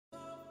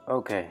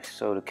Okay,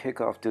 so to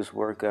kick off this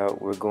workout,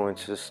 we're going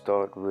to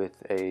start with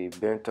a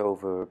bent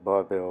over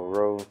barbell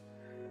row.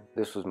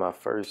 This was my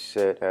first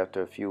set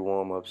after a few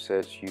warm-up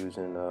sets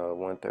using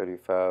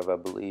 135, I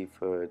believe,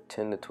 for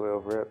 10 to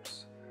 12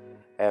 reps.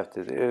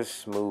 After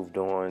this, moved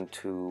on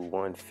to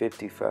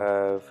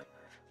 155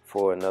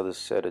 for another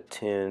set of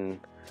 10.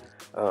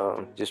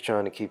 Just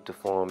trying to keep the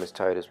form as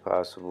tight as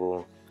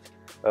possible.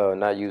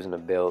 Not using a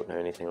belt or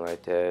anything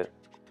like that.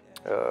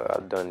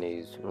 I've done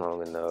these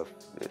long enough.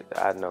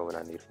 I know when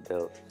I need a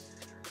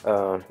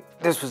belt.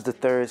 This was the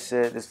third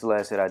set. This is the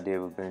last set I did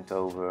with bent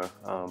over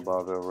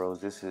barbell rows.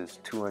 This is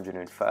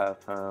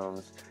 205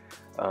 pounds.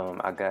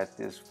 I got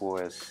this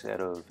for a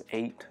set of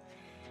 8.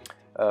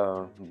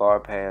 Bar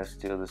pass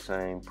still the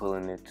same,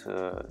 pulling it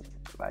to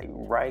like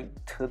right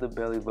to the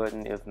belly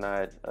button, if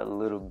not a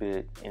little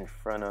bit in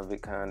front of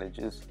it, kind of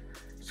just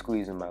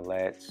squeezing my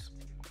lats.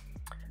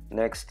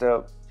 Next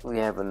up, we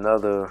have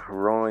another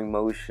rowing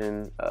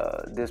motion.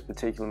 This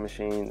particular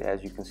machine,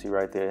 as you can see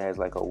right there, it has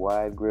like a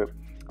wide grip,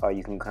 or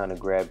you can kind of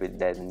grab it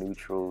that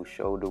neutral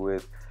shoulder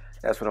width.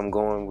 That's what I'm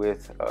going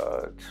with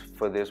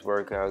for this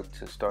workout.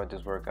 To start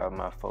this workout,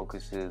 my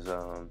focus is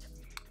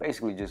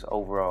basically just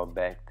overall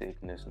back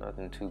thickness,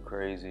 nothing too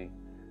crazy.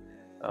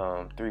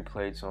 3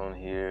 plates on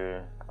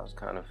here. I was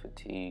kind of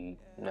fatigued,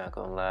 not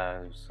gonna lie,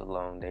 it was a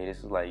long day. This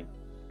is like,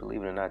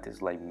 believe it or not, this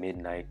is like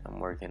midnight. I'm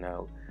working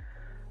out.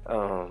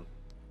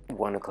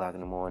 1 o'clock in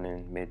the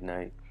morning,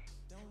 midnight.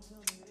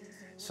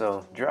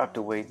 So drop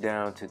the weight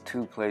down to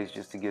 2 plates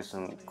just to get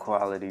some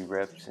quality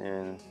reps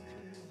in.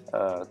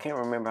 Can't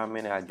remember how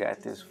many I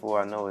got this for.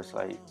 I know it's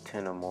like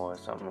 10 or more,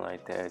 something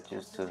like that,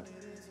 just to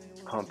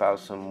pump out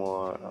some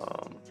more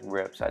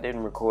reps. I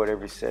didn't record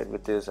every set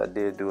with this. I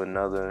did do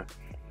another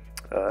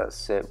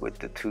set with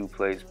the 2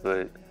 plates,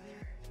 but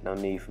no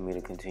need for me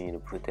to continue to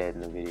put that in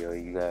the video.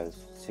 You guys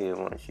see it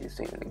once, you've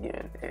seen it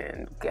again,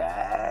 and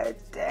god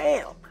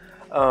damn.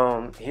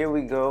 Here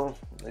we go.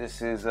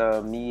 This is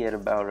me at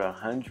about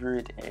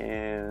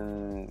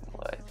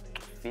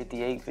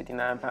 58,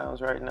 59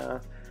 pounds right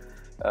now.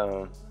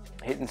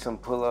 Hitting some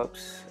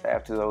pull-ups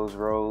after those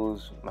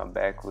rows. My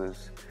back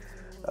was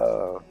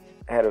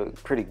had a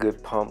pretty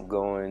good pump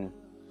going,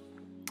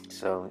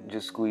 so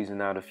just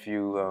squeezing out a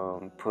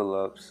few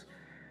pull-ups,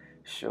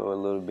 show a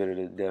little bit of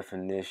the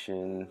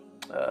definition.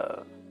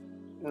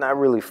 Not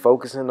really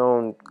focusing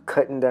on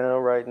cutting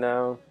down right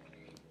now.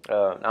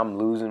 I'm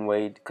losing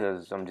weight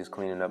because I'm just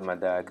cleaning up my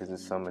diet because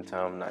it's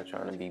summertime. I'm not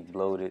trying to be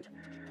bloated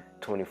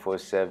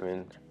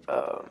 24/7.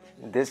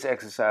 This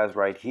exercise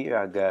right here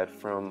I got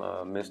from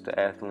Mr.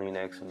 Athlean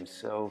X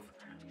himself,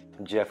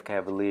 Jeff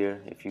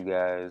Cavalier. If you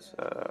guys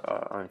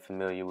are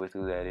unfamiliar with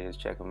who that is,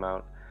 check him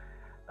out.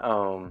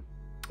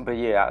 But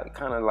yeah, I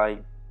kind of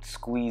like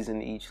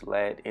squeezing each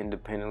lat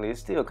independently.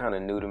 It's still kind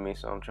of new to me,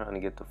 so I'm trying to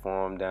get the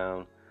form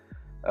down.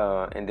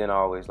 And then I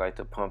always like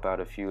to pump out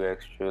a few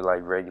extra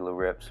like regular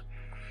reps.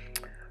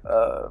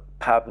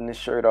 Popping the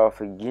shirt off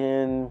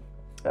again.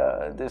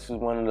 This is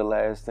one of the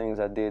last things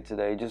I did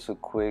today. Just a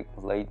quick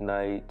late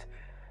night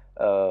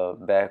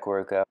back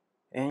workout.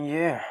 And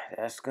yeah,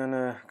 that's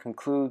gonna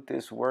conclude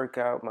this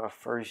workout, my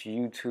first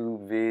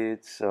YouTube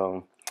vid.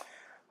 So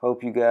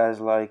hope you guys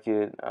like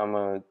it. I'm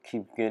gonna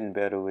keep getting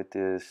better with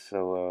this,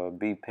 so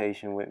be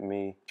patient with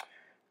me.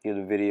 Give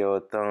the video a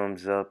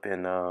thumbs up,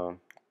 and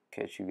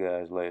catch you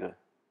guys later.